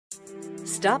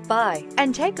Stop by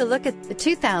and take a look at the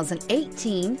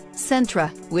 2018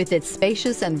 Sentra. With its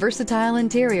spacious and versatile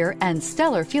interior and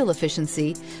stellar fuel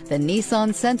efficiency, the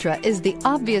Nissan Sentra is the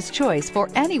obvious choice for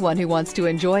anyone who wants to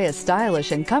enjoy a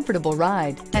stylish and comfortable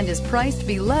ride and is priced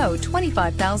below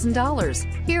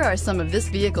 $25,000. Here are some of this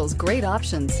vehicle's great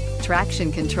options: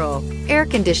 traction control, air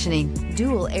conditioning,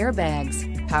 dual airbags,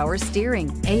 power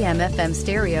steering, AM/FM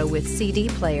stereo with CD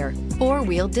player,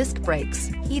 four-wheel disc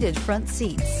brakes, heated front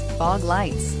seats, fog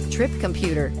lights, trip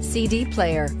computer, CD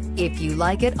player. If you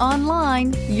like it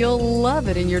online, you'll love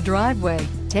it in your driveway.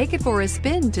 Take it for a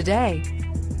spin today.